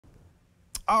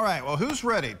All right, well, who's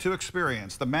ready to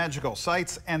experience the magical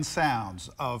sights and sounds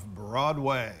of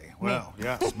Broadway? Well,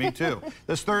 yes, me too.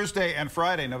 This Thursday and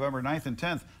Friday, November 9th and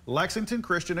 10th, Lexington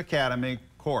Christian Academy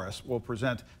Chorus will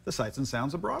present the sights and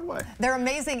sounds of Broadway. Their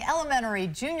amazing elementary,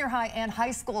 junior high, and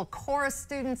high school chorus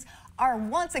students are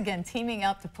once again teaming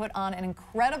up to put on an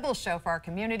incredible show for our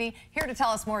community. Here to tell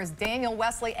us more is Daniel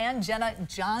Wesley and Jenna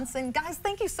Johnson. Guys,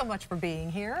 thank you so much for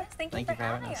being here. Thank you for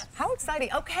having us. How exciting.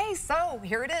 Okay, so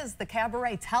here it is, the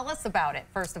cabaret. Tell us about it,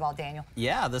 first of all, Daniel.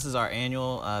 Yeah, this is our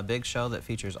annual big show that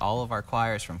features all of our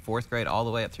choirs from 4th grade all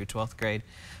the way up through 12th grade.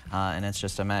 And it's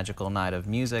just a magical night of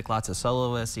music, lots of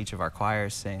soloists, each of our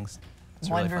choirs sings.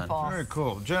 It's wonderful. Really fun. Very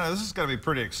cool. Jenna, this is going to be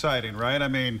pretty exciting, right? I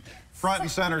mean, front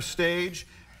and center stage.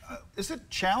 Is it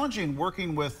challenging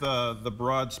working with the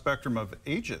broad spectrum of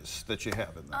ages that you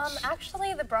have in this?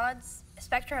 Actually, the broad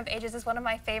spectrum of ages is one of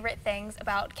my favorite things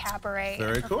about cabaret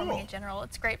and performing in general.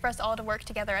 It's great for us all to work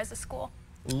together as a school.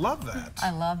 Love that.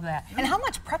 I love that. And how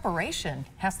much preparation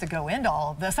has to go into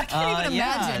all of this? I can't even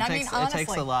imagine. It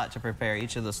takes a lot to prepare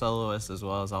each of the soloists as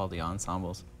well as all the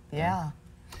ensembles. Yeah.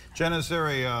 Jen, is there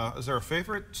a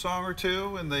favorite song or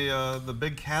two in the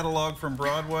big catalog from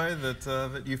Broadway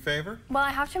that you favor? Well, I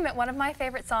have to admit, one of my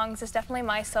favorite songs is definitely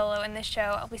my solo in this show.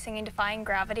 I'll be singing Defying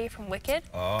Gravity from Wicked.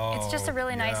 Oh, it's just a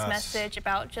really nice message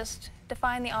about just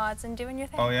defying the odds and doing your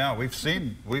thing. Oh yeah, we've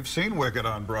seen Wicked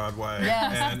on Broadway.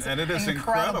 Yes, and it is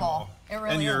incredible. It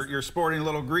really and is. you're sporting a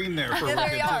little green there for Wicked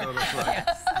too.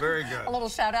 Yes. Very good. A little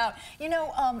shout out. You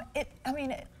know,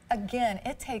 again,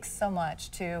 it takes so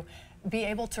much to be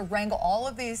able to wrangle all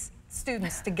of these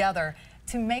students together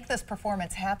to make this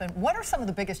performance happen. What are some of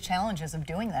the biggest challenges of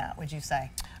doing that, would you say?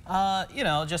 You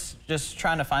know, just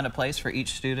trying to find a place for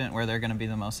each student where they're going to be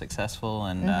the most successful,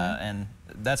 and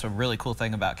that's a really cool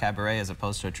thing about cabaret as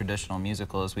opposed to a traditional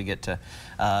musical is we get to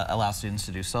allow students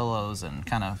to do solos and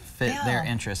kind of fit their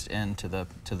interest into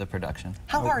the production.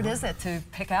 How hard is it to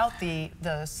pick out the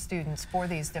students for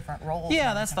these different roles?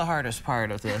 Yeah, that's the hardest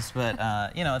part of this,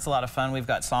 but you know, it's a lot of fun. We've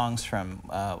got songs from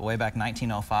way back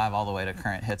 1905 all the way to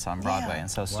current hits on Broadway,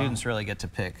 and so students really get to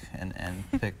pick and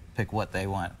pick what they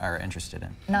are interested in.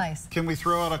 Nice. Can we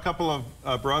throw out a couple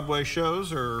of Broadway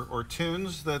shows or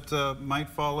tunes that might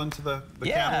fall into the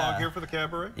catalog here for the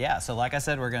cabaret? Yeah, so like I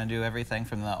said, we're going to do everything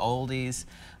from the oldies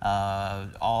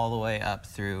all the way up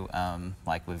through,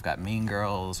 like we've got Mean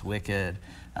Girls, Wicked,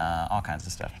 all kinds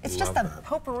of stuff. It's just a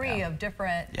potpourri of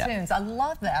different tunes. I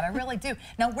love that, I really do.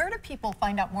 Now, where do people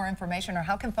find out more information, or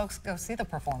how can folks go see the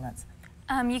performance?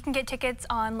 You can get tickets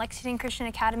on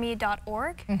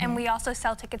LexingtonChristianAcademy.org, and we also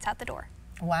sell tickets at the door.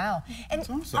 Wow. And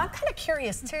awesome. I'm kind of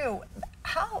curious, too,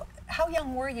 how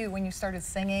young were you when you started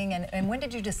singing, and when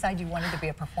did you decide you wanted to be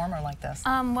a performer like this?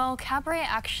 Well, cabaret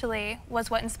actually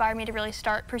was what inspired me to really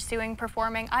start pursuing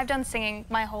performing. I've done singing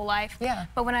my whole life,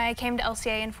 but when I came to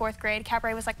LCA in 4th grade,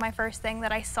 cabaret was like my first thing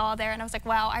that I saw there, and I was like,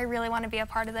 wow, I really want to be a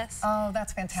part of this. Oh,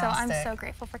 that's fantastic. So I'm so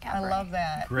grateful for cabaret. I love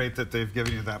that. Great that they've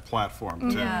given you that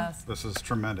platform, too. Yes. This is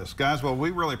tremendous. Guys, well,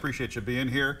 we really appreciate you being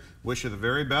here. Wish you the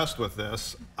very best with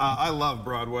this. I love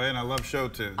Broadway, and I love show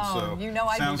tunes. Oh, so you know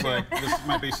I do. sounds like this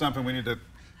might be something we need to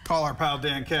call our pal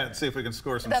Dan Kett and see if we can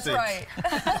score some seats. That's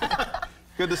right.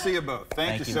 Good to see you both.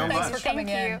 Thank you so much. Thanks for coming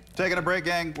in. Taking a break,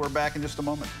 gang. We're back in just a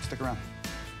moment. Stick around.